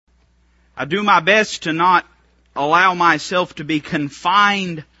I do my best to not allow myself to be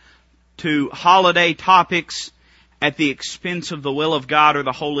confined to holiday topics at the expense of the will of God or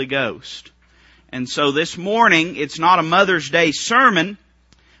the Holy Ghost. And so this morning, it's not a Mother's Day sermon,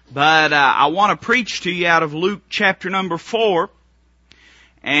 but I want to preach to you out of Luke chapter number 4.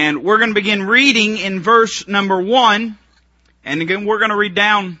 And we're going to begin reading in verse number 1. And again, we're going to read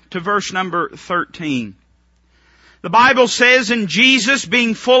down to verse number 13. The Bible says, "And Jesus,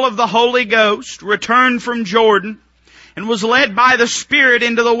 being full of the Holy Ghost, returned from Jordan, and was led by the Spirit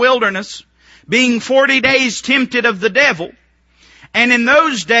into the wilderness, being 40 days tempted of the devil. And in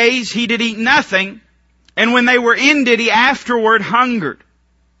those days he did eat nothing, and when they were ended, he afterward hungered.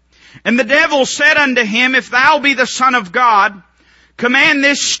 And the devil said unto him, If thou be the Son of God, command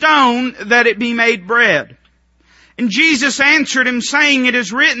this stone that it be made bread. And Jesus answered him, saying, It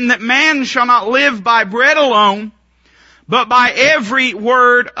is written that man shall not live by bread alone, but by every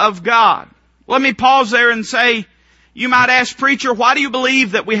word of God." Let me pause there and say, you might ask, "Preacher, why do you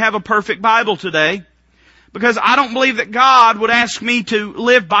believe that we have a perfect Bible today?" Because I don't believe that God would ask me to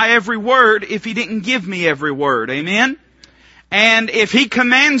live by every word if He didn't give me every word. Amen? And if He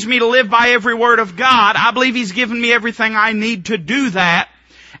commands me to live by every word of God, I believe He's given me everything I need to do that.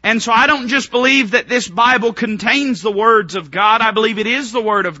 And so I don't just believe that this Bible contains the words of God. I believe it is the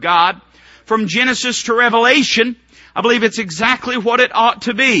Word of God. From Genesis to Revelation, I believe it's exactly what it ought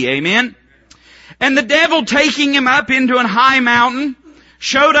to be. Amen? "And the devil, taking him up into an high mountain,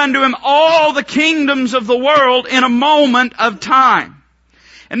 showed unto him all the kingdoms of the world in a moment of time.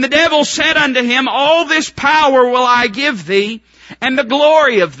 And the devil said unto him, All this power will I give thee, and the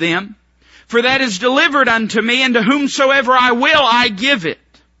glory of them. For that is delivered unto me, and to whomsoever I will I give it.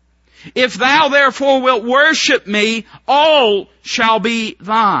 If thou therefore wilt worship me, all shall be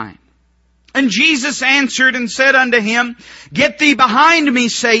thine. And Jesus answered and said unto him, Get thee behind me,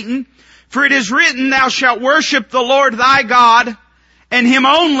 Satan, for it is written, Thou shalt worship the Lord thy God, and Him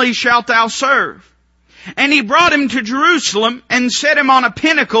only shalt thou serve. And he brought him to Jerusalem, and set him on a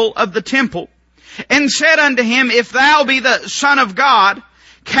pinnacle of the temple, and said unto him, If thou be the Son of God,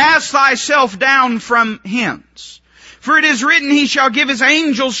 cast thyself down from hence. For it is written, He shall give His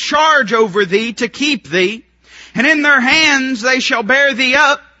angels charge over thee, to keep thee, and in their hands they shall bear thee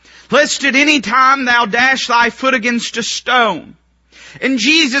up, lest at any time thou dash thy foot against a stone. And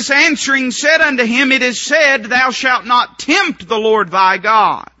Jesus answering said unto him, It is said, Thou shalt not tempt the Lord thy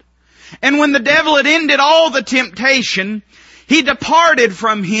God. And when the devil had ended all the temptation, he departed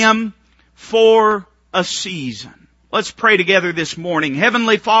from him for a season." Let's pray together this morning.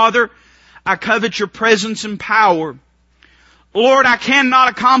 Heavenly Father, I covet Your presence and power. Lord, I cannot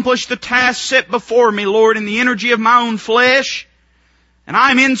accomplish the task set before me, Lord, in the energy of my own flesh, and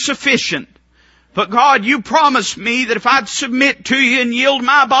I'm insufficient. But God, You promised me that if I'd submit to You and yield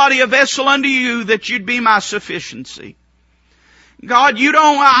my body a vessel unto You, that You'd be my sufficiency. God,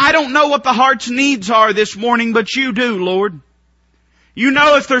 I don't know what the heart's needs are this morning, but You do, Lord. You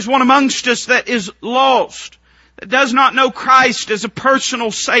know if there's one amongst us that is lost, that does not know Christ as a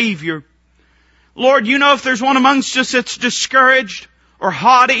personal Savior. Lord, You know if there's one amongst us that's discouraged or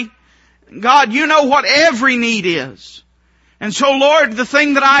haughty. God, You know what every need is. And so, Lord, the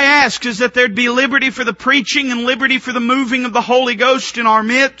thing that I ask is that there'd be liberty for the preaching and liberty for the moving of the Holy Ghost in our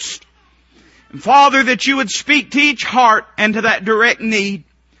midst. And Father, that You would speak to each heart and to that direct need.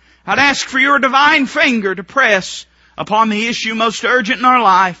 I'd ask for Your divine finger to press upon the issue most urgent in our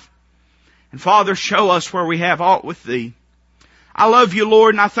life. And Father, show us where we have aught with Thee. I love You,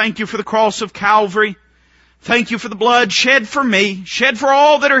 Lord, and I thank You for the cross of Calvary. Thank You for the blood shed for me, shed for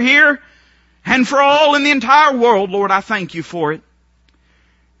all that are here, and for all in the entire world. Lord, I thank You for it.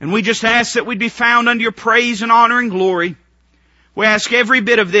 And we just ask that we'd be found under Your praise and honor and glory. We ask every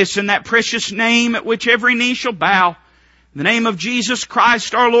bit of this in that precious name at which every knee shall bow. In the name of Jesus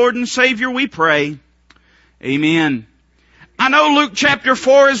Christ, our Lord and Savior, we pray. Amen. I know Luke chapter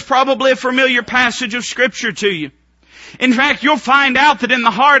 4 is probably a familiar passage of Scripture to you. In fact, you'll find out that in the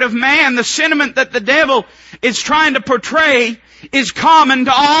heart of man, the sentiment that the devil is trying to portray is common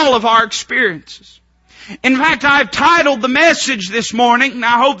to all of our experiences. In fact, I've titled the message this morning, and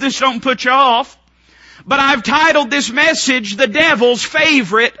I hope this don't put you off, but I've titled this message, The Devil's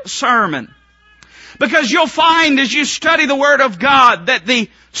Favorite Sermon. Because you'll find as you study the Word of God that the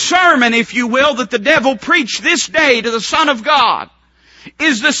sermon, if you will, that the devil preached this day to the Son of God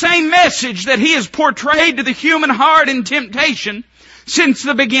is the same message that he has portrayed to the human heart in temptation since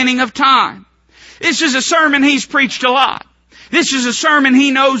the beginning of time. This is a sermon he's preached a lot. This is a sermon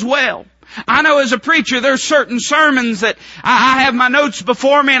he knows well. I know as a preacher there's certain sermons that I have my notes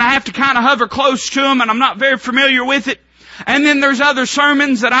before me and I have to kind of hover close to them and I'm not very familiar with it. And then there's other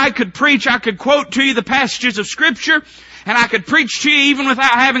sermons that I could preach. I could quote to you the passages of Scripture, and I could preach to you even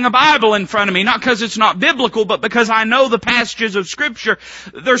without having a Bible in front of me. Not because it's not biblical, but because I know the passages of Scripture.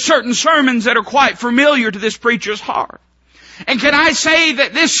 There are certain sermons that are quite familiar to this preacher's heart. And can I say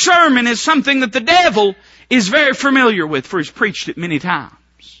that this sermon is something that the devil is very familiar with, for he's preached it many times.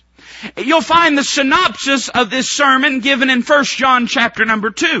 You'll find the synopsis of this sermon given in 1 John chapter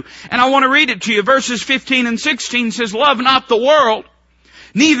number 2. And I want to read it to you. Verses 15 and 16 says, "Love not the world,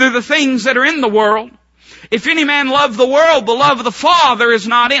 neither the things that are in the world. If any man love the world, the love of the Father is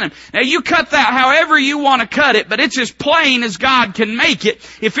not in him." Now you cut that however you want to cut it, but it's as plain as God can make it.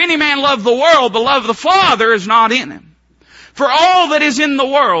 If any man love the world, the love of the Father is not in him. For all that is in the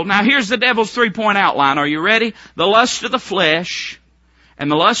world. Now here's the devil's 3-point outline. Are you ready? The lust of the flesh, and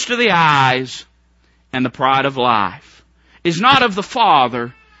the lust of the eyes, and the pride of life, is not of the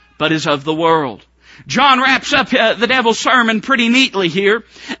Father, but is of the world. John wraps up the devil's sermon pretty neatly here,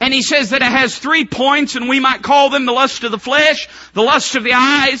 and he says that it has 3 points, and we might call them the lust of the flesh, the lust of the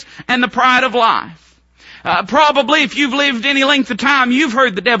eyes, and the pride of life. Probably if you've lived any length of time, you've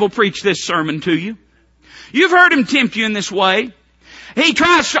heard the devil preach this sermon to you. You've heard him tempt you in this way. He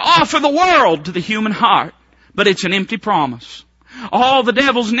tries to offer the world to the human heart, but it's an empty promise. All the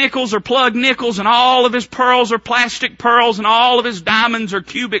devil's nickels are plug nickels, and all of his pearls are plastic pearls, and all of his diamonds are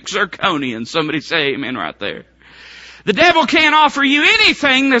cubic zirconium. Somebody say amen right there. The devil can't offer you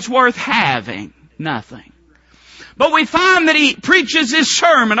anything that's worth having. Nothing. But we find that he preaches this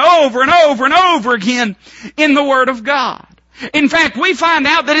sermon over and over and over again in the Word of God. In fact, we find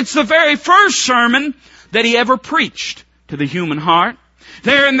out that it's the very first sermon that he ever preached to the human heart.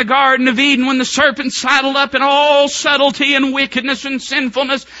 There in the Garden of Eden, when the serpent sidled up in all subtlety and wickedness and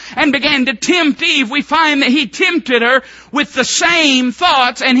sinfulness and began to tempt Eve, we find that he tempted her with the same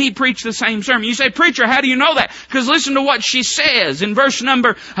thoughts, and he preached the same sermon. You say, "Preacher, how do you know that?" Because listen to what she says. In verse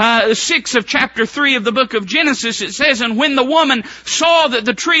number 6 of chapter 3 of the book of Genesis, it says, "And when the woman saw that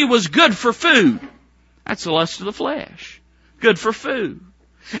the tree was good for food," that's the lust of the flesh, good for food,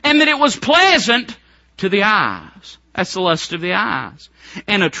 "and that it was pleasant to the eyes," that's the lust of the eyes,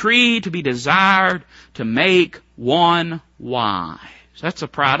 "and a tree to be desired to make one wise," that's the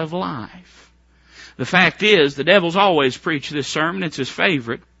pride of life. The fact is, the devil's always preached this sermon. It's his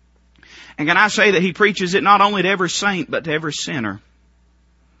favorite. And can I say that he preaches it not only to every saint, but to every sinner.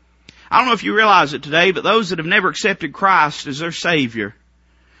 I don't know if you realize it today, but those that have never accepted Christ as their Savior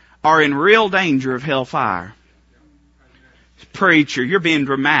are in real danger of hellfire. Preacher, you're being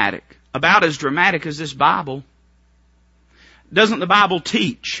dramatic. About as dramatic as this Bible. Doesn't the Bible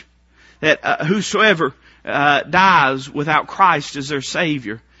teach that whosoever dies without Christ as their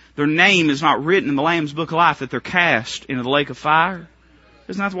Savior, their name is not written in the Lamb's Book of Life, that they're cast into the lake of fire?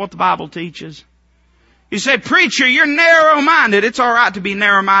 Isn't that what the Bible teaches? You say, "Preacher, you're narrow-minded." It's all right to be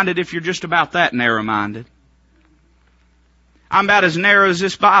narrow-minded if you're just about that narrow-minded. I'm about as narrow as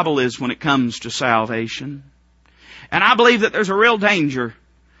this Bible is when it comes to salvation. And I believe that there's a real danger.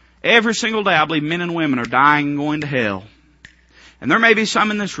 Every single day I believe men and women are dying and going to hell. And there may be some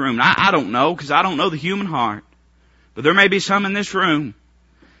in this room. I don't know, because I don't know the human heart. But there may be some in this room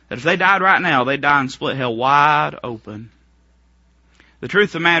that if they died right now, they'd die and split hell wide open. The truth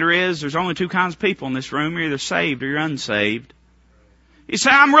of the matter is, there's only 2 kinds of people in this room. You're either saved or you're unsaved. You say,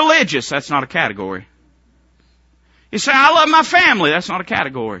 "I'm religious." That's not a category. You say, "I love my family." That's not a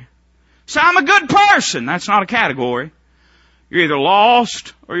category. You say, "I'm a good person." That's not a category. You're either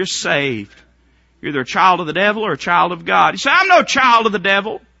lost or you're saved. You're either a child of the devil or a child of God. You say, "I'm no child of the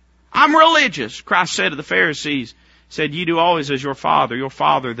devil. I'm religious." Christ said to the Pharisees, said, "You do always as your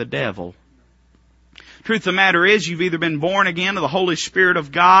father the devil." Truth of the matter is, you've either been born again of the Holy Spirit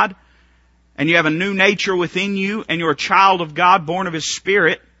of God, and you have a new nature within you, and you're a child of God, born of His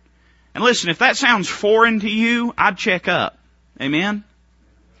Spirit. And listen, if that sounds foreign to you, I'd check up. Amen?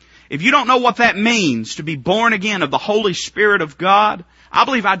 If you don't know what that means, to be born again of the Holy Spirit of God, I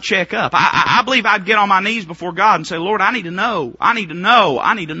believe I'd check up. I believe I'd get on my knees before God and say, "Lord, I need to know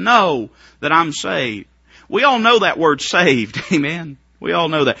that I'm saved." We all know that word saved. Amen. We all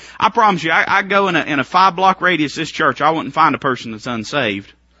know that. I promise you, I go in a 5-block radius this church, I wouldn't find a person that's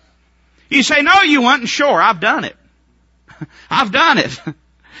unsaved. You say, "No, you wouldn't." Sure, I've done it. I've done it.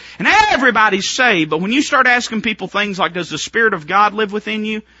 And everybody's saved, but when you start asking people things like, "Does the Spirit of God live within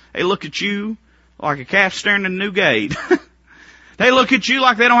you?" they look at you like a calf staring at a new gate. They look at you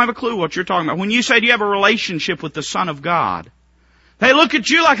like they don't have a clue what you're talking about. When you say, "Do you have a relationship with the Son of God?" they look at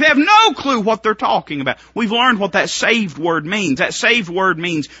you like they have no clue what they're talking about. We've learned what that saved word means. That saved word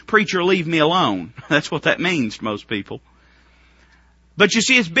means, "Preacher, leave me alone." That's what that means to most people. But you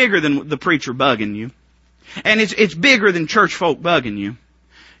see, it's bigger than the preacher bugging you. And it's bigger than church folk bugging you.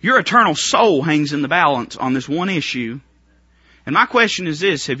 Your eternal soul hangs in the balance on this one issue. And my question is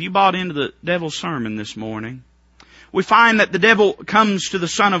this: have you bought into the devil's sermon this morning? We find that the devil comes to the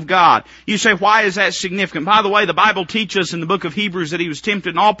Son of God. You say, why is that significant? By the way, the Bible teaches us in the book of Hebrews that he was tempted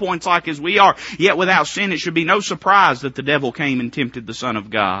in all points like as we are, yet without sin. It should be no surprise that the devil came and tempted the Son of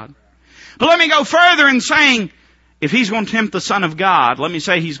God. But let me go further in saying, if he's going to tempt the Son of God, let me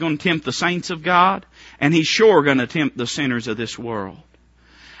say he's going to tempt the saints of God, and he's sure going to tempt the sinners of this world.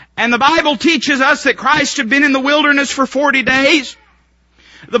 And the Bible teaches us that Christ had been in the wilderness for 40 days.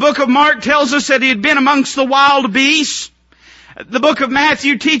 The book of Mark tells us that he had been amongst the wild beasts. The book of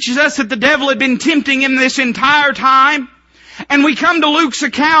Matthew teaches us that the devil had been tempting him this entire time. And we come to Luke's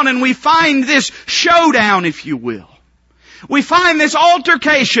account and we find this showdown, if you will. We find this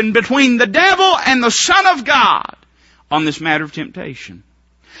altercation between the devil and the Son of God on this matter of temptation.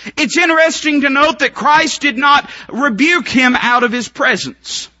 It's interesting to note that Christ did not rebuke him out of his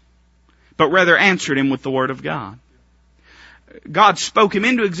presence, but rather answered him with the Word of God. God spoke him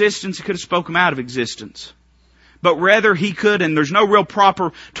into existence. He could have spoken him out of existence. But rather he could, and there's no real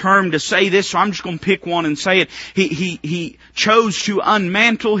proper term to say this, so I'm just going to pick one and say it. He chose to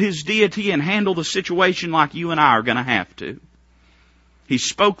unmantle his deity and handle the situation like you and I are going to have to. He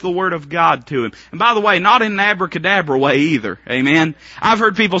spoke the Word of God to him. And by the way, not in an abracadabra way either. Amen? I've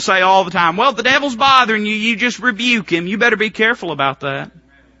heard people say all the time, well, if the devil's bothering you, you just rebuke him. You better be careful about that.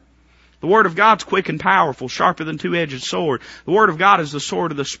 The Word of God's quick and powerful, sharper than two-edged sword. The Word of God is the sword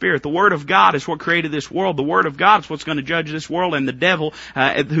of the Spirit. The Word of God is what created this world. The Word of God is what's going to judge this world, and the devil,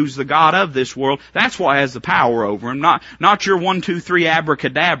 who's the God of this world, that's what has the power over him. Not your 1, 2, 3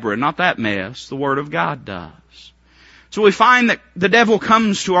 abracadabra, not that mess. The Word of God does. So we find that the devil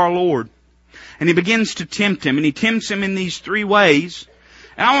comes to our Lord, and he begins to tempt him, and he tempts him in these 3 ways.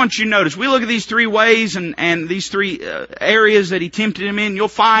 And I want you to notice, we look at these 3 ways and these 3 areas that he tempted him in, you'll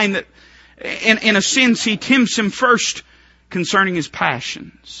find that in a sense, he tempts him first concerning his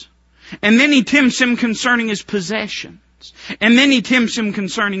passions. And then he tempts him concerning his possessions. And then he tempts him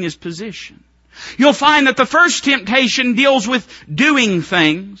concerning his position. You'll find that the first temptation deals with doing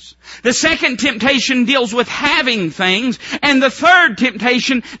things. The second temptation deals with having things. And the third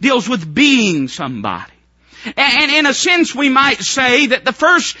temptation deals with being somebody. And in a sense, we might say that the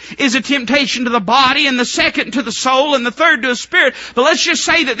first is a temptation to the body, and the second to the soul, and the third to the spirit. But let's just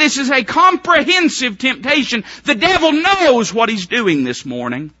say that this is a comprehensive temptation. The devil knows what he's doing this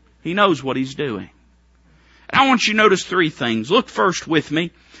morning. He knows what he's doing. And I want you to notice 3 things. Look first with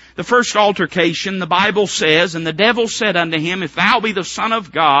me. The first altercation, the Bible says, and the devil said unto him, if thou be the Son of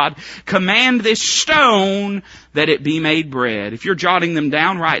God, command this stone that it be made bread. If you're jotting them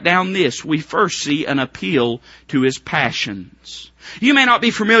down, write down this. We first see an appeal to his passions. You may not be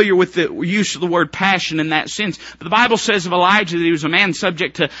familiar with the use of the word passion in that sense, but the Bible says of Elijah that he was a man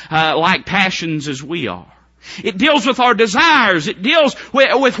subject to like passions as we are. It deals with our desires. It deals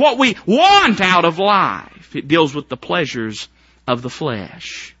with what we want out of life. It deals with the pleasures of the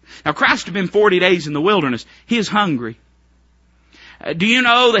flesh. Now, Christ had been 40 days in the wilderness. He is hungry. Do you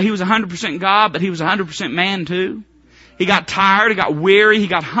know that he was 100% God, but he was 100% man too? He got tired, he got weary, he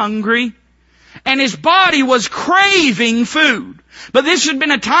got hungry. And his body was craving food. But this had been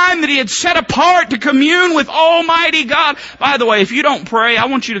a time that he had set apart to commune with Almighty God. By the way, if you don't pray, I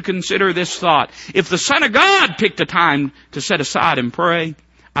want you to consider this thought. If the Son of God picked a time to set aside and pray,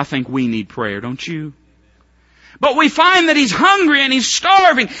 I think we need prayer, don't you? But we find that he's hungry and he's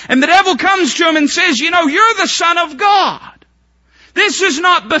starving. And the devil comes to him and says, you know, you're the Son of God. This is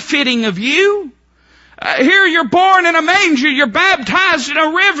not befitting of you. Here you're born in a manger. You're baptized in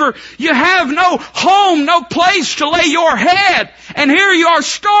a river. You have no home, no place to lay your head. And here you are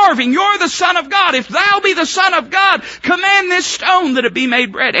starving. You're the Son of God. If thou be the Son of God, command this stone that it be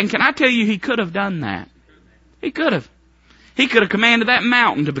made bread. And can I tell you, he could have done that. He could have. He could have commanded that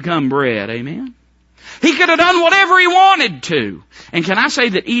mountain to become bread. Amen. He could have done whatever he wanted to. And can I say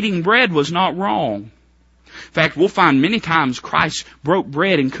that eating bread was not wrong? In fact, we'll find many times Christ broke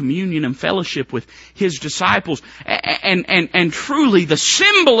bread in communion and fellowship with his disciples. And truly the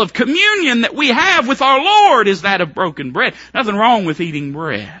symbol of communion that we have with our Lord is that of broken bread. Nothing wrong with eating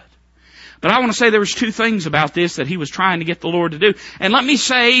bread. But I want to say there was 2 things about this that he was trying to get the Lord to do. And let me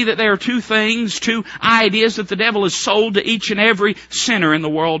say that there are 2 things, 2 ideas that the devil has sold to each and every sinner in the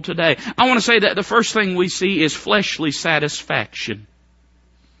world today. I want to say that the first thing we see is fleshly satisfaction.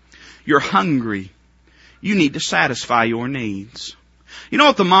 You're hungry. You need to satisfy your needs. You know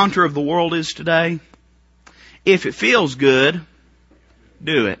what the mantra of the world is today? If it feels good,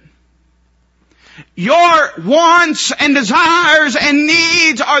 do it. Your wants and desires and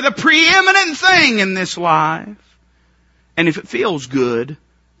needs are the preeminent thing in this life. And if it feels good,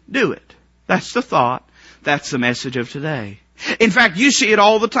 do it. That's the thought. That's the message of today. In fact, you see it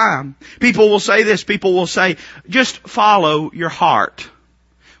all the time. People will say this. People will say, just follow your heart.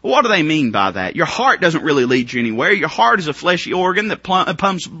 Well, what do they mean by that? Your heart doesn't really lead you anywhere. Your heart is a fleshy organ that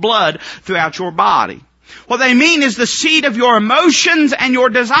pumps blood throughout your body. What they mean is the seat of your emotions and your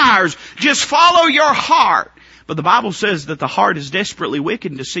desires. Just follow your heart. But the Bible says that the heart is desperately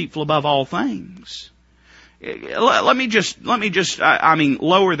wicked and deceitful above all things. Let me just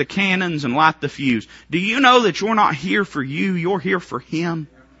lower the cannons and light the fuse. Do you know that you're not here for you, you're here for Him?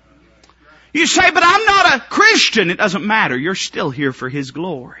 You say, but I'm not a Christian. It doesn't matter. You're still here for His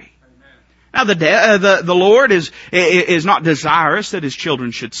glory. Now the Lord is not desirous that His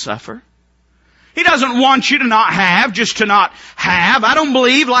children should suffer. He doesn't want you to not have, just to not have. I don't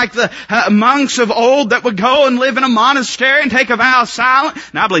believe like the monks of old that would go and live in a monastery and take a vow of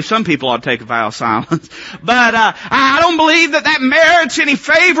silence. Now I believe some people ought to take a vow of silence. But I don't believe that merits any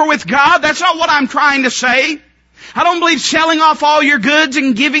favor with God. That's not what I'm trying to say. I don't believe selling off all your goods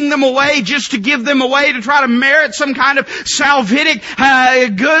and giving them away just to give them away to try to merit some kind of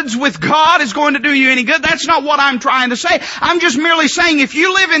salvific goods with God is going to do you any good. That's not what I'm trying to say. I'm just merely saying if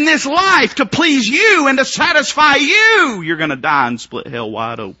you live in this life to please you and to satisfy you, you're going to die and split hell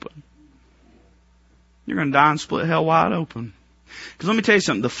wide open. You're going to die and split hell wide open. Because let me tell you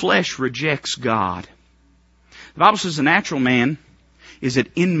something. The flesh rejects God. The Bible says the natural man is at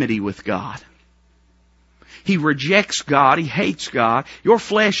enmity with God. He rejects God. He hates God. Your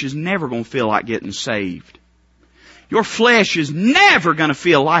flesh is never going to feel like getting saved. Your flesh is never going to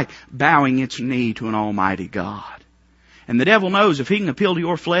feel like bowing its knee to an almighty God. And the devil knows if he can appeal to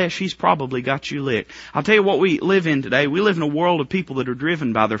your flesh, he's probably got you licked. I'll tell you what we live in today. We live in a world of people that are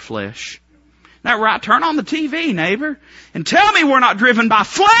driven by their flesh. Isn't that right? Turn on the TV, neighbor, and tell me we're not driven by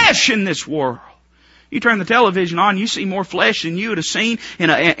flesh in this world. You turn the television on, you see more flesh than you would have seen in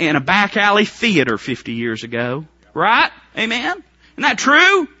a back alley theater 50 years ago. Right? Amen? Isn't that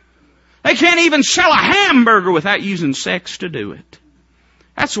true? They can't even sell a hamburger without using sex to do it.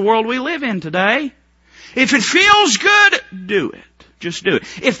 That's the world we live in today. If it feels good, do it. Just do it.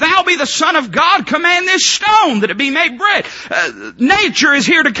 If thou be the Son of God, command this stone that it be made bread. Nature is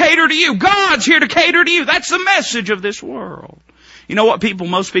here to cater to you. God's here to cater to you. That's the message of this world. You know what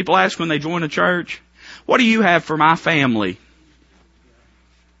most people ask when they join a church? What do you have for my family?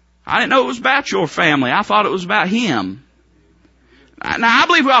 I didn't know it was about your family. I thought it was about Him. Now, I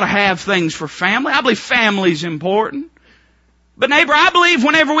believe we ought to have things for family. I believe family's important. But neighbor, I believe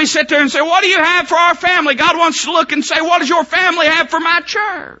whenever we sit there and say, what do you have for our family? God wants to look and say, what does your family have for my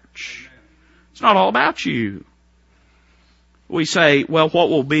church? It's not all about you. We say, well, what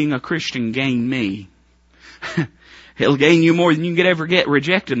will being a Christian gain me? It'll gain you more than you could ever get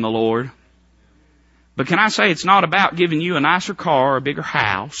rejecting the Lord. But can I say it's not about giving you a nicer car or a bigger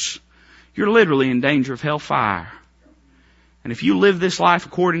house. You're literally in danger of hellfire. And if you live this life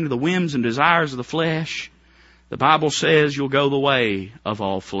according to the whims and desires of the flesh, the Bible says you'll go the way of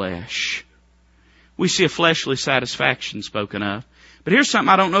all flesh. We see a fleshly satisfaction spoken of. But here's something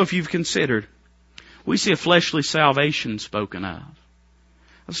I don't know if you've considered. We see a fleshly salvation spoken of.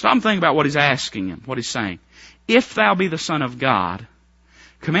 Let's stop and think about what he's asking him, what he's saying. If thou be the Son of God,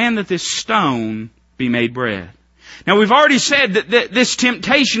 command that this stone be made bread. Now we've already said that this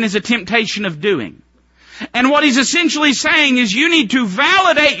temptation is a temptation of doing. And what he's essentially saying is you need to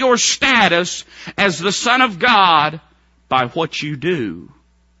validate your status as the Son of God by what you do,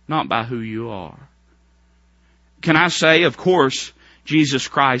 not by who you are. Can I say, of course, Jesus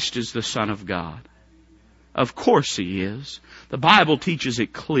Christ is the Son of God. Of course He is. The Bible teaches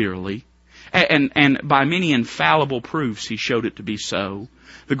it clearly. And by many infallible proofs He showed it to be so.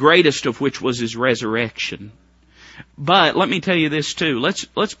 The greatest of which was His resurrection. But let me tell you this too.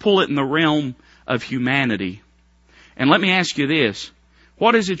 Let's pull it in the realm of humanity. And let me ask you this.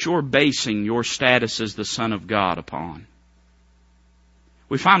 What is it you're basing your status as the Son of God upon?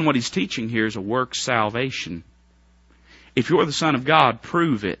 We find what He's teaching here is a work salvation. If you're the Son of God,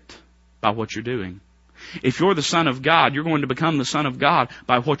 prove it by what you're doing. If you're the Son of God, you're going to become the Son of God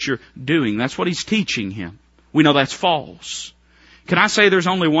by what you're doing. That's what He's teaching him. We know that's false. Can I say there's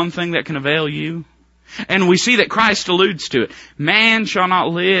only one thing that can avail you? And we see that Christ alludes to it. Man shall not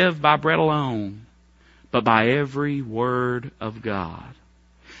live by bread alone, but by every word of God.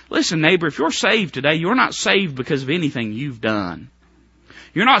 Listen, neighbor, if you're saved today, you're not saved because of anything you've done.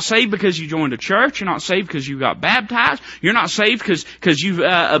 You're not saved because you joined a church. You're not saved because you got baptized. You're not saved because you've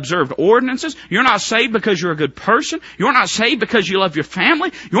observed ordinances. You're not saved because you're a good person. You're not saved because you love your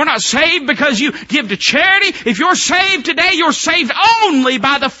family. You're not saved because you give to charity. If you're saved today, you're saved only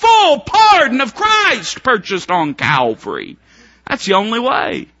by the full pardon of Christ purchased on Calvary. That's the only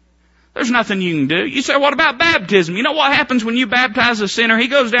way. There's nothing you can do. You say, what about baptism? You know what happens when you baptize a sinner? He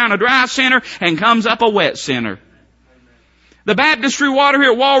goes down a dry sinner and comes up a wet sinner. The baptistry water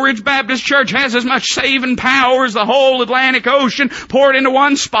here at Walridge Baptist Church has as much saving power as the whole Atlantic Ocean poured into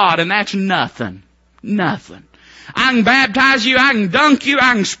one spot, and that's nothing. Nothing. I can baptize you, I can dunk you,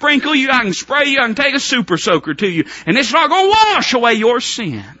 I can sprinkle you, I can spray you, I can take a super soaker to you, and it's not going to wash away your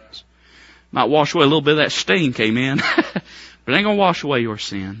sins. Might wash away a little bit of that stink, amen? But it ain't going to wash away your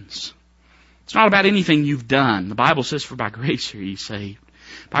sins. It's not about anything you've done. The Bible says, for by grace are ye saved.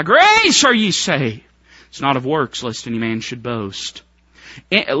 By grace are ye saved. It's not of works, lest any man should boast.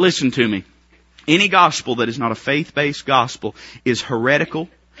 Listen to me. Any gospel that is not a faith-based gospel is heretical,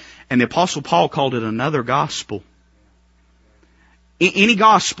 and the Apostle Paul called it another gospel. Any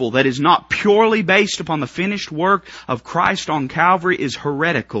gospel that is not purely based upon the finished work of Christ on Calvary is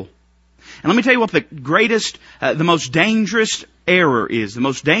heretical. And let me tell you what the greatest, the most dangerous error is. The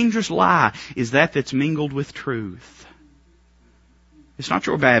most dangerous lie is that's mingled with truth. It's not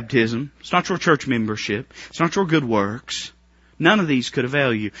your baptism. It's not your church membership. It's not your good works. None of these could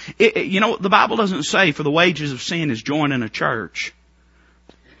avail you. You know, the Bible doesn't say for the wages of sin is joining a church.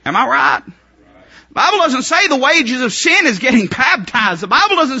 Am I right? The Bible doesn't say the wages of sin is getting baptized. The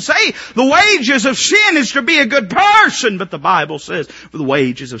Bible doesn't say the wages of sin is to be a good person. But the Bible says for the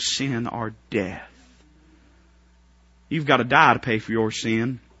wages of sin are death. You've got to die to pay for your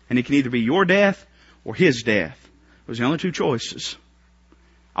sin. And it can either be your death or His death. Those are the only two choices.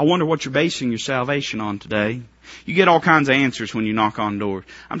 I wonder what you're basing your salvation on today. You get all kinds of answers when you knock on doors.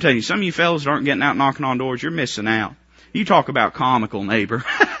 I'm telling you, some of you fellas that aren't getting out knocking on doors, you're missing out. You talk about comical, neighbor.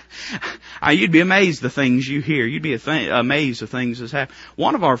 You'd be amazed the things you hear. You'd be amazed the things that's happened.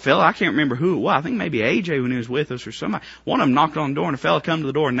 One of our fellas, I can't remember who it was. I think maybe AJ when he was with us or somebody. One of them knocked on the door and a fella come to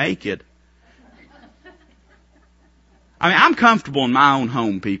the door naked. I mean, I'm comfortable in my own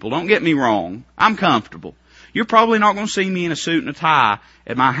home, people. Don't get me wrong. I'm comfortable. You're probably not going to see me in a suit and a tie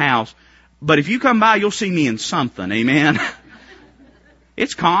at my house. But if you come by, you'll see me in something. Amen?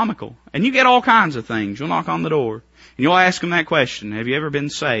 It's comical. And you get all kinds of things. You'll knock on the door. And you'll ask them that question, have you ever been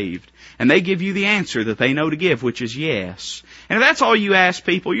saved? And they give you the answer that they know to give, which is yes. And if that's all you ask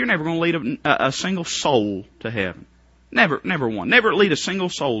people, you're never going to lead a single soul to heaven. Never one. Never lead a single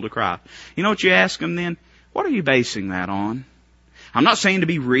soul to Christ. You know what you ask them then? What are you basing that on? I'm not saying to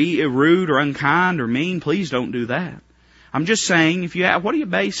be rude or unkind or mean. Please don't do that. I'm just saying, if you ask, what are you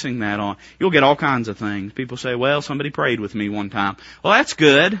basing that on? You'll get all kinds of things. People say, well, somebody prayed with me one time. Well, that's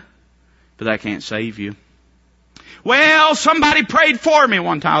good, but that can't save you. Well, somebody prayed for me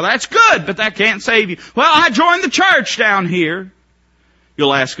one time. That's good, but that can't save you. Well, I joined the church down here.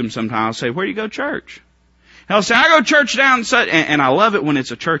 You'll ask them sometime, I'll say, where do you go to church? They'll say, I go to church down such, and I love it when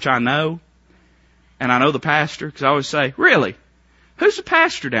it's a church I know. And I know the pastor, because I always say, really? Who's the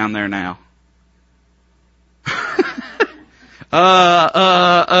pastor down there now? The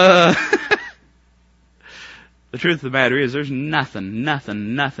truth of the matter is there's nothing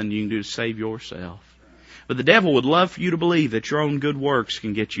you can do to save yourself. But the devil would love for you to believe that your own good works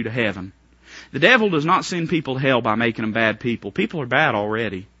can get you to heaven. The devil does not send people to hell by making them bad people. People are bad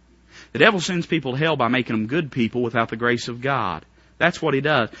already. The devil sends people to hell by making them good people without the grace of God. That's what he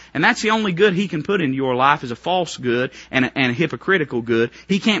does. And that's the only good he can put into your life is a false good and a hypocritical good.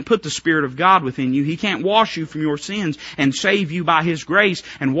 He can't put the Spirit of God within you. He can't wash you from your sins and save you by His grace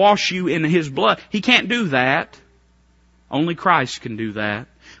and wash you in His blood. He can't do that. Only Christ can do that.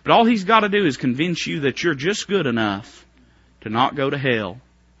 But all He's got to do is convince you that you're just good enough to not go to hell.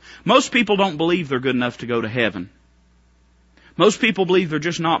 Most people don't believe they're good enough to go to heaven. Most people believe they're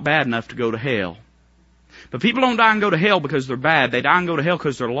just not bad enough to go to hell. But people don't die and go to hell because they're bad. They die and go to hell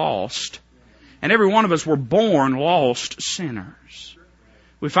because they're lost. And every one of us were born lost sinners.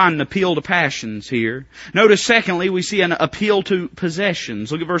 We find an appeal to passions here. Notice, secondly, we see an appeal to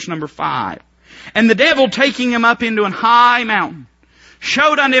possessions. Look at verse number 5. And the devil, taking him up into an high mountain,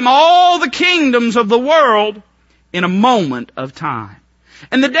 showed unto him all the kingdoms of the world in a moment of time.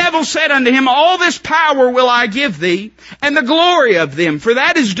 And the devil said unto him, all this power will I give thee, and the glory of them, for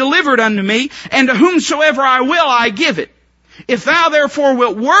that is delivered unto me, and to whomsoever I will I give it. If thou therefore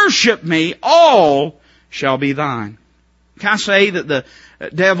wilt worship me, all shall be thine. Can I say that the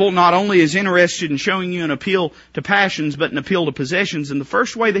devil not only is interested in showing you an appeal to passions, but an appeal to possessions? And the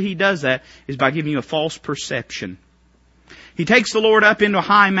first way that he does that is by giving you a false perception. He takes the Lord up into a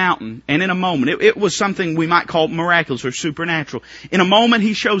high mountain, and in a moment, it was something we might call miraculous or supernatural. In a moment,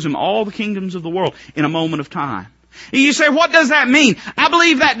 He shows him all the kingdoms of the world in a moment of time. You say, what does that mean? I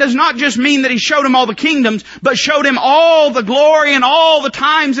believe that does not just mean that He showed him all the kingdoms, but showed him all the glory and all the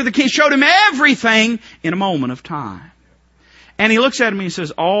times of the king. Showed him everything in a moment of time. And He looks at him and He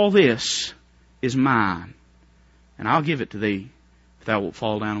says, all this is mine, and I'll give it to thee if thou wilt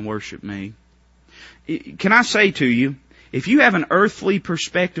fall down and worship me. Can I say to you, if you have an earthly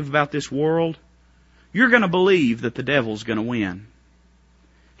perspective about this world, you're going to believe that the devil's going to win.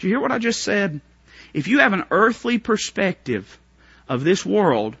 Did you hear what I just said? If you have an earthly perspective of this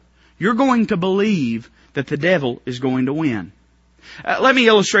world, you're going to believe that the devil is going to win. Let me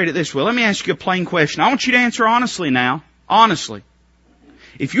illustrate it this way. Let me ask you a plain question. I want you to answer honestly now. Honestly.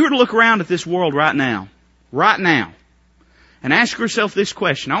 If you were to look around at this world right now, and ask yourself this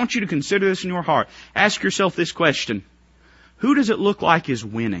question. I want you to consider this in your heart. Ask yourself this question. Who does it look like is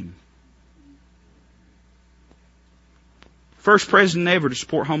winning? First president ever to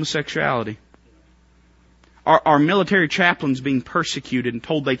support homosexuality. Our military chaplains being persecuted and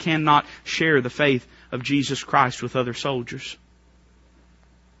told they cannot share the faith of Jesus Christ with other soldiers.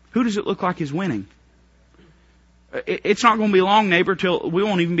 Who does it look like is winning? It's not going to be long, neighbor, till we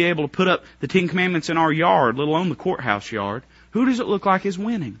won't even be able to put up the 10 Commandments in our yard, let alone the courthouse yard. Who does it look like is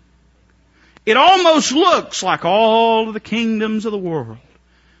winning? It almost looks like all of the kingdoms of the world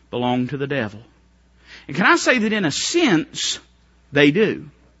belong to the devil. And can I say that in a sense, they do.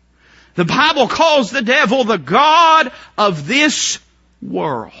 The Bible calls the devil the god of this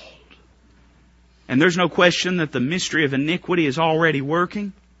world. And there's no question that the mystery of iniquity is already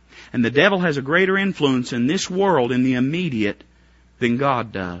working. And the devil has a greater influence in this world, in the immediate, than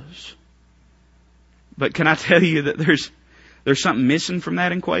God does. But can I tell you that there's something missing from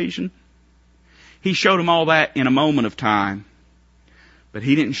that equation? He showed him all that in a moment of time, but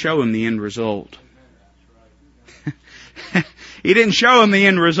He didn't show him the end result. He didn't show him the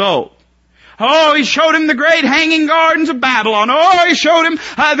end result. Oh, He showed him the great hanging gardens of Babylon. Oh, He showed him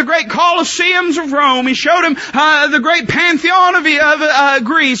the great Colosseums of Rome. He showed him the great Pantheon of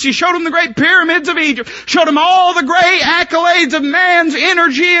Greece. He showed him the great pyramids of Egypt. Showed him all the great accolades of man's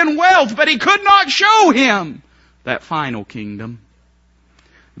energy and wealth. But He could not show him that final kingdom.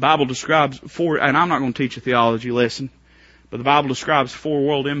 The Bible describes and I'm not going to teach a theology lesson, but the Bible describes 4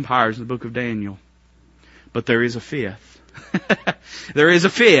 world empires in the book of Daniel. But there is a fifth. There is a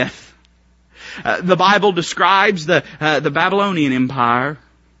fifth. The Bible describes the Babylonian Empire.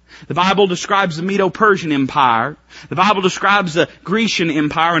 The Bible describes the Medo-Persian Empire. The Bible describes the Grecian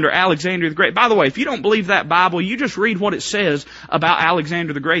Empire under Alexander the Great. By the way, if you don't believe that Bible, you just read what it says about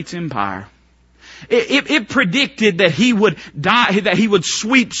Alexander the Great's empire. It predicted that he would die, that he would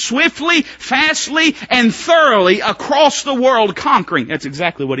sweep swiftly, fastly, and thoroughly across the world, conquering. That's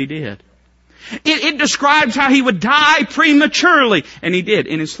exactly what he did. It describes how he would die prematurely, and he did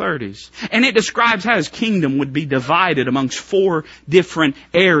in his 30s. And it describes how his kingdom would be divided amongst 4 different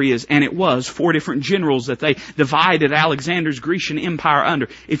areas, and it was 4 different generals that they divided Alexander's Grecian Empire under.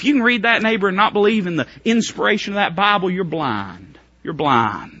 If you can read that, neighbor, and not believe in the inspiration of that Bible, you're blind. You're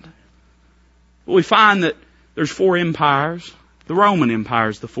blind. But we find that there's 4 empires. The Roman Empire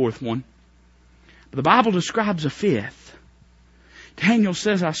is the 4th one. But the Bible describes a 5th. Daniel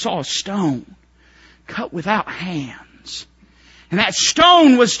says, I saw a stone cut without hands. And that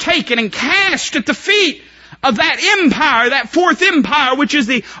stone was taken and cast at the feet of that empire, that 4th empire, which is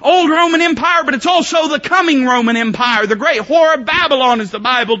the old Roman Empire, but it's also the coming Roman Empire, the great whore of Babylon, as the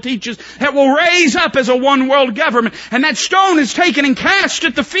Bible teaches, that will raise up as a one world government. And that stone is taken and cast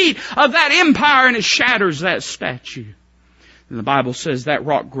at the feet of that empire, and it shatters that statue. And the Bible says that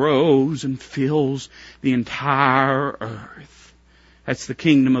rock grows and fills the entire earth. That's the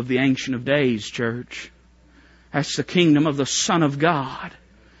kingdom of the Ancient of Days, church. That's the kingdom of the Son of God.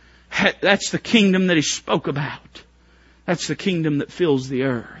 That's the kingdom that He spoke about. That's the kingdom that fills the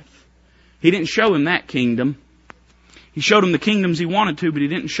earth. He didn't show him that kingdom. He showed him the kingdoms he wanted to, but He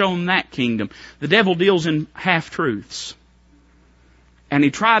didn't show him that kingdom. The devil deals in half-truths. And he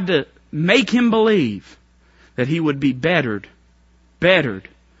tried to make him believe that he would be bettered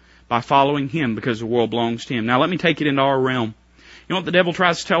by following him because the world belongs to him. Now let me take it into our realm. You know what the devil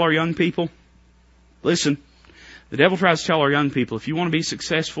tries to tell our young people? Listen, the devil tries to tell our young people, if you want to be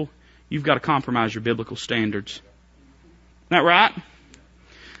successful, you've got to compromise your biblical standards. Isn't that right?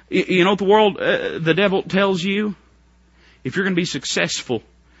 You know what the devil tells you? If you're going to be successful,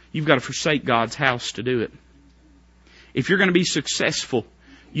 you've got to forsake God's house to do it. If you're going to be successful,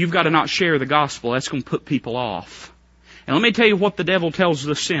 you've got to not share the gospel. That's going to put people off. And let me tell you what the devil tells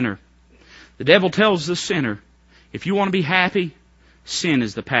the sinner. The devil tells the sinner, If you want to be happy, sin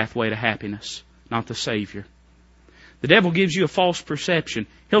is the pathway to happiness, not the Savior. The devil gives you a false perception.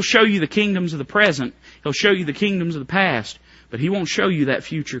 He'll show you the kingdoms of the present. He'll show you the kingdoms of the past. But he won't show you that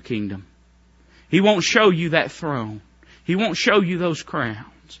future kingdom. He won't show you that throne. He won't show you those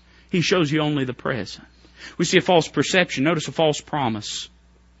crowns. He shows you only the present. We see a false perception. Notice a false promise.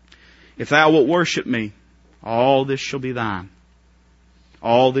 If thou wilt worship me, all this shall be thine.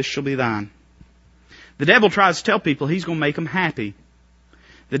 All this shall be thine. The devil tries to tell people he's going to make them happy.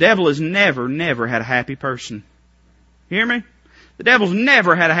 The devil has never had a happy person. You hear me? The devil's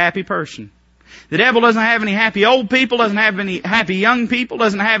never had a happy person. The devil doesn't have any happy old people, doesn't have any happy young people,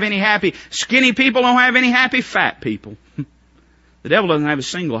 doesn't have any happy skinny people, don't have any happy fat people. The devil doesn't have a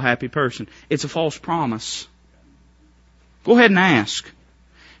single happy person. It's a false promise. Go ahead and ask.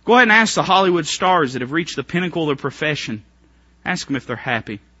 Go ahead and ask the Hollywood stars that have reached the pinnacle of their profession. Ask them if they're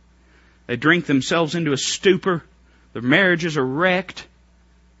happy. They drink themselves into a stupor. Their marriages are wrecked.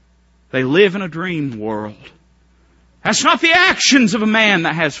 They live in a dream world. That's not the actions of a man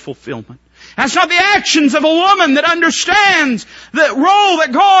that has fulfillment. That's not the actions of a woman that understands the role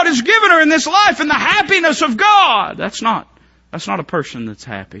that God has given her in this life and the happiness of God. That's not a person that's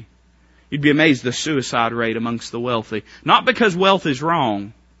happy. You'd be amazed at the suicide rate amongst the wealthy. Not because wealth is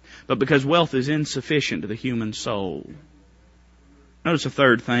wrong, but because wealth is insufficient to the human soul. Notice a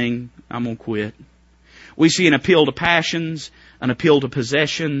third thing. I'm going to quit. We see an appeal to passions, an appeal to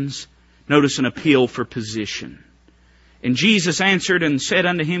possessions. Notice an appeal for position. And Jesus answered and said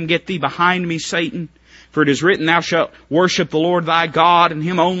unto him, Get thee behind me, Satan, for it is written, Thou shalt worship the Lord thy God, and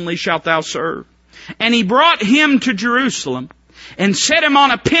him only shalt thou serve. And he brought him to Jerusalem, and set him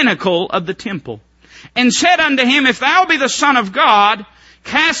on a pinnacle of the temple, and said unto him, If thou be the Son of God,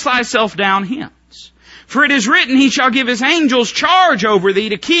 cast thyself down hence. For it is written, He shall give His angels charge over thee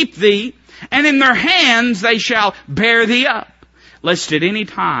to keep thee, and in their hands they shall bear thee up, lest at any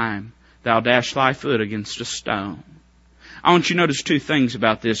time thou dash thy foot against a stone. I want you to notice two things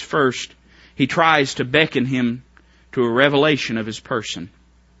about this. First, he tries to beckon him to a revelation of his person.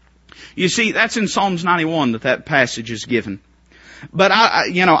 You see, that's in Psalms 91 that passage is given. But I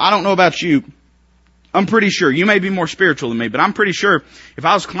don't know about you. I'm pretty sure, you may be more spiritual than me, but I'm pretty sure if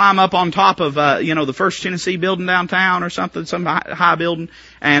I was to climb up on top of, the First Tennessee building downtown or something, some high building,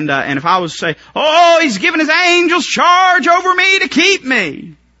 and if I was to say, Oh, He's given His angels charge over me to keep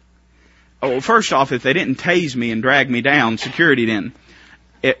me. Oh, first off, if they didn't tase me and drag me down, security didn't.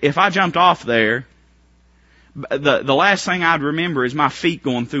 If I jumped off there, the last thing I'd remember is my feet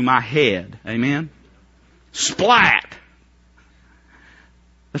going through my head. Amen? Splat!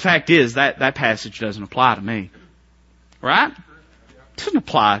 The fact is, that passage doesn't apply to me. Right? It doesn't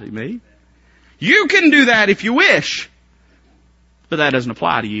apply to me. You can do that if you wish, but that doesn't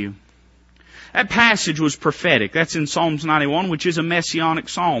apply to you. That passage was prophetic. That's in Psalms 91, which is a messianic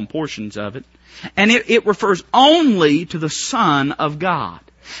psalm, portions of it. And it refers only to the Son of God.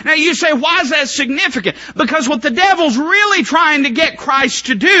 Now you say, why is that significant? Because what the devil's really trying to get Christ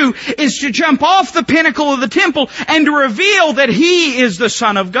to do is to jump off the pinnacle of the temple and to reveal that He is the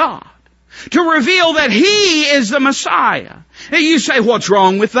Son of God. To reveal that He is the Messiah. Now you say, what's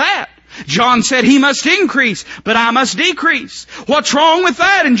wrong with that? John said He must increase, but I must decrease. What's wrong with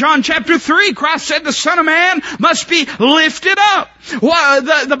that? In John chapter 3, Christ said the Son of Man must be lifted up. Well,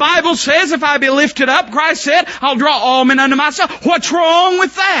 the Bible says if I be lifted up, Christ said, I'll draw all men unto myself. What's wrong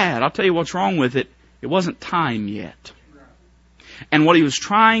with that? I'll tell you what's wrong with it. It wasn't time yet. And what He was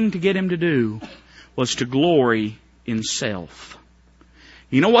trying to get him to do was to glory in self.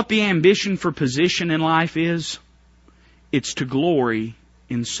 You know what the ambition for position in life is? It's to glory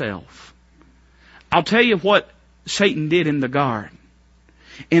in self. I'll tell you what Satan did in the garden.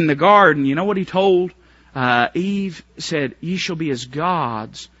 In the garden, you know what he told Eve? Said, Ye shall be as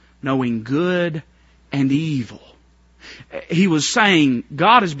gods, knowing good and evil. He was saying,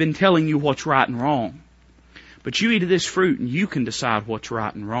 God has been telling you what's right and wrong. But you eat of this fruit and you can decide what's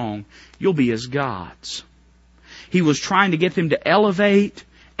right and wrong. You'll be as gods. He was trying to get them to elevate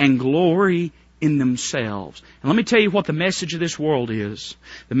and glory in themselves. And let me tell you what the message of this world is.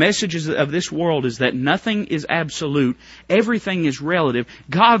 The message of this world is that nothing is absolute. Everything is relative.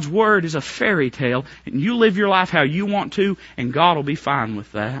 God's Word is a fairy tale, and you live your life how you want to, and God will be fine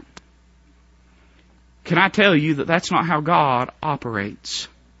with that. Can I tell you that that's not how God operates?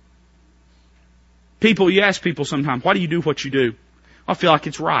 You ask people sometimes, why do you do what you do? I feel like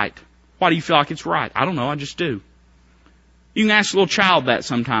it's right. Why do you feel like it's right? I don't know, I just do. You can ask a little child that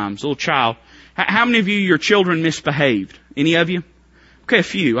sometimes. A little child, how many of you, your children misbehaved? Any of you? Okay, a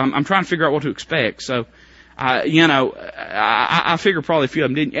few. I'm trying to figure out what to expect. So, I figure probably a few of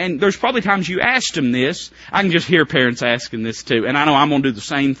them didn't. And there's probably times you asked them this. I can just hear parents asking this too. And I know I'm going to do the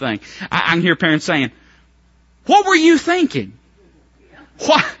same thing. I can hear parents saying, what were you thinking?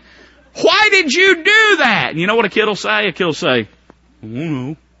 Why did you do that? And you know what a kid will say? A kid will say, I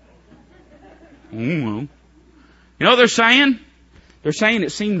don't know. You know what they're saying? They're saying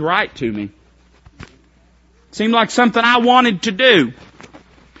it seemed right to me. It seemed like something I wanted to do.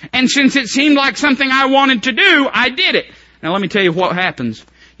 And since it seemed like something I wanted to do, I did it. Now let me tell you what happens.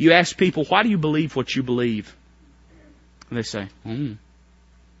 You ask people, why do you believe what you believe? And they say,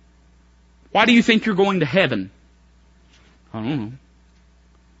 Why do you think you're going to heaven? I don't know.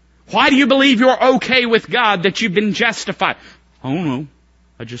 Why do you believe you're okay with God, that you've been justified? I don't know.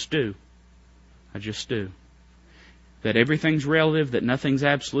 I just do. That everything's relative, that nothing's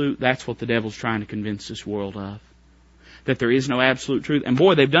absolute, that's what the devil's trying to convince this world of. That there is no absolute truth. And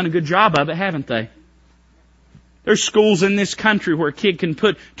boy, they've done a good job of it, haven't they? There's schools in this country where a kid can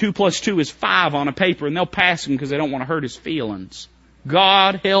put 2 + 2 is 5 on a paper and they'll pass him because they don't want to hurt his feelings.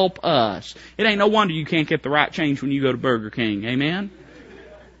 God help us. It ain't no wonder you can't get the right change when you go to Burger King. Amen?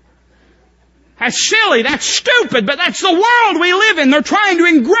 That's silly, that's stupid, but that's the world we live in. They're trying to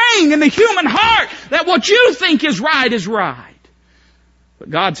ingrain in the human heart that what you think is right is right. But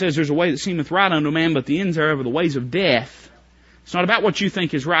God says there's a way that seemeth right unto man, but the ends thereof are the ways of death. It's not about what you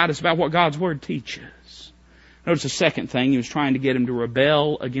think is right, it's about what God's Word teaches. Notice the second thing, He was trying to get him to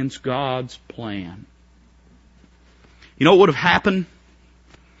rebel against God's plan. You know what would have happened?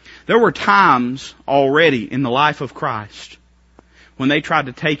 There were times already in the life of Christ when they tried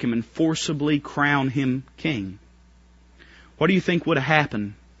to take Him and forcibly crown Him king. What do you think would have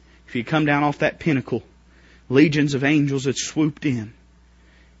happened if He had come down off that pinnacle? Legions of angels had swooped in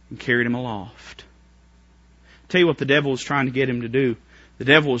and carried Him aloft. I'll tell you what the devil was trying to get Him to do. The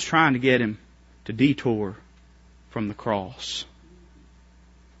devil was trying to get Him to detour from the cross.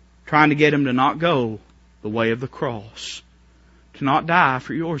 Trying to get Him to not go the way of the cross. To not die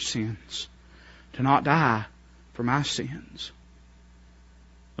for your sins. To not die for my sins.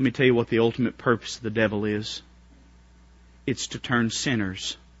 Let me tell you what the ultimate purpose of the devil is. It's to turn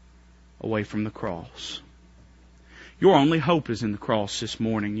sinners away from the cross. Your only hope is in the cross this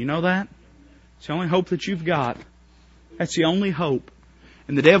morning. You know that? It's the only hope that you've got. That's the only hope.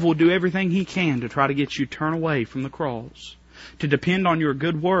 And the devil will do everything he can to try to get you to turn away from the cross. To depend on your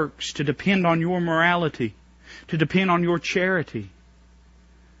good works. To depend on your morality. To depend on your charity.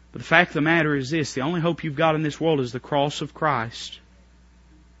 But the fact of the matter is this. The only hope you've got in this world is the cross of Christ.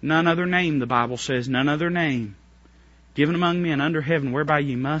 None other name, the Bible says, none other name given among men under heaven whereby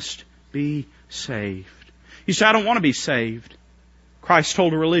ye must be saved. You say, I don't want to be saved. Christ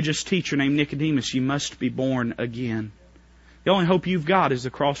told a religious teacher named Nicodemus, you must be born again. The only hope you've got is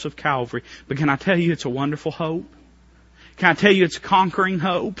the cross of Calvary. But can I tell you it's a wonderful hope? Can I tell you it's a conquering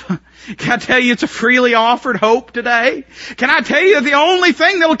hope? Can I tell you it's a freely offered hope today? Can I tell you the only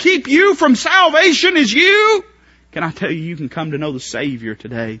thing that will keep you from salvation is you? Can I tell you, you can come to know the Savior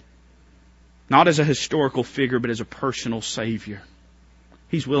today. Not as a historical figure, but as a personal Savior.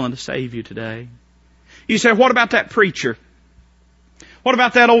 He's willing to save you today. You say, what about that preacher? What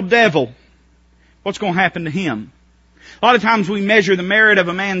about that old devil? What's going to happen to him? A lot of times we measure the merit of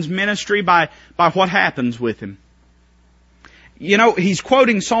a man's ministry by what happens with him. You know, he's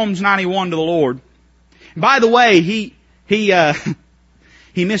quoting Psalms 91 to the Lord. By the way, he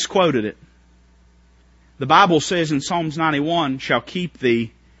misquoted it. The Bible says in Psalms 91, shall keep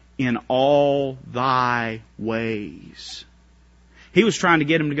thee in all thy ways. He was trying to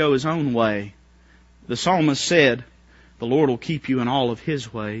get him to go his own way. The psalmist said, the Lord will keep you in all of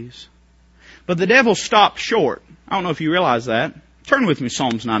His ways. But the devil stopped short. I don't know if you realize that. Turn with me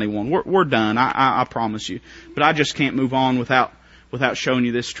Psalms 91. We're done, I promise you. But I just can't move on without showing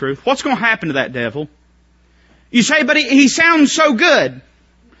you this truth. What's going to happen to that devil? You say, but he sounds so good.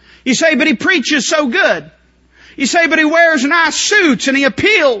 You say, but he preaches so good. You say, but he wears nice suits and he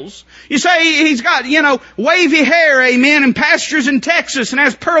appeals. You say he's got, wavy hair, amen, and pastures in Texas and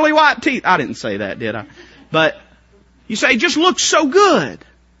has pearly white teeth. I didn't say that, did I? But you say, he just looks so good.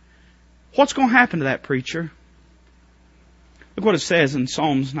 What's going to happen to that preacher? Look what it says in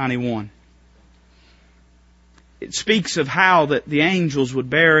Psalms 91. It speaks of how that the angels would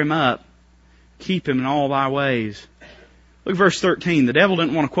bear him up, keep him in all thy ways. Look at verse 13. The devil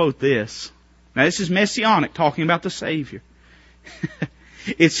didn't want to quote this. Now this is messianic, talking about the Savior.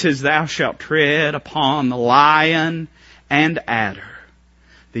 It says, thou shalt tread upon the lion and adder,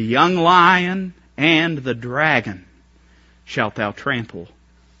 the young lion and the dragon shalt thou trample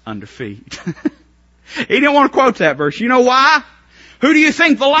under feet. He didn't want to quote that verse. You know why? Who do you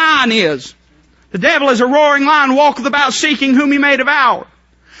think the lion is? The devil is a roaring lion, walketh about seeking whom he may devour.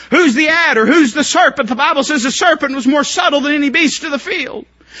 Who's the adder? Who's the serpent? The Bible says the serpent was more subtle than any beast of the field.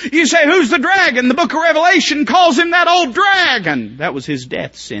 You say, who's the dragon? The book of Revelation calls him that old dragon. That was his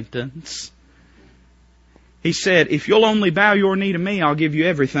death sentence. He said, if you'll only bow your knee to me, I'll give you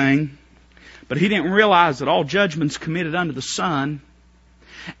everything. But he didn't realize that all judgment's committed under the Son.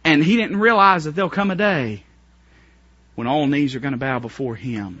 And he didn't realize that there'll come a day when all knees are going to bow before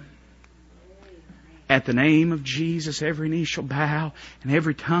Him. At the name of Jesus, every knee shall bow and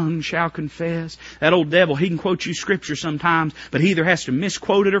every tongue shall confess. That old devil, he can quote you Scripture sometimes, but he either has to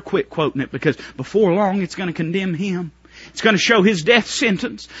misquote it or quit quoting it, because before long it's going to condemn him. It's going to show his death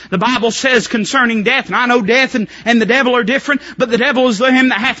sentence. The Bible says concerning death, and I know death and the devil are different, but the devil is him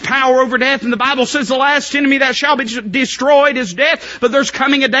that hath power over death, and the Bible says the last enemy that shall be destroyed is death. But there's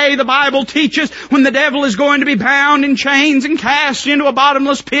coming a day, the Bible teaches, when the devil is going to be bound in chains and cast into a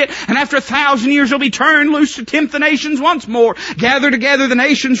bottomless pit, and after 1,000 years he'll be turned loose to tempt the nations once more. Gather together the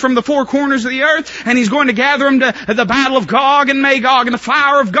nations from the four corners of the earth, and he's going to gather them to the battle of Gog and Magog, and the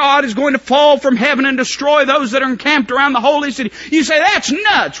fire of God is going to fall from heaven and destroy those that are encamped around the holy city. You say, that's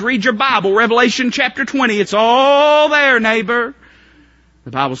nuts. Read your Bible. Revelation chapter 20. It's all there, neighbor.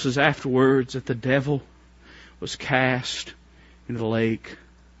 The Bible says afterwards that the devil was cast into the lake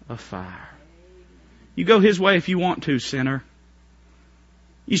of fire. You go his way if you want to, sinner.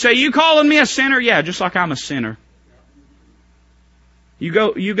 You say, you calling me a sinner? Yeah, just like I'm a sinner. You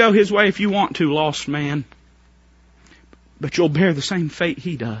go his way if you want to, lost man. But you'll bear the same fate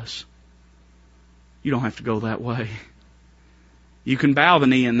he does. You don't have to go that way. You can bow the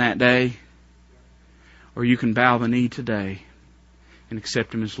knee in that day, or you can bow the knee today and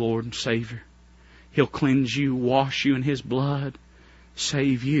accept Him as Lord and Savior. He'll cleanse you, wash you in His blood,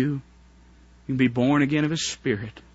 save you. You can be born again of His Spirit.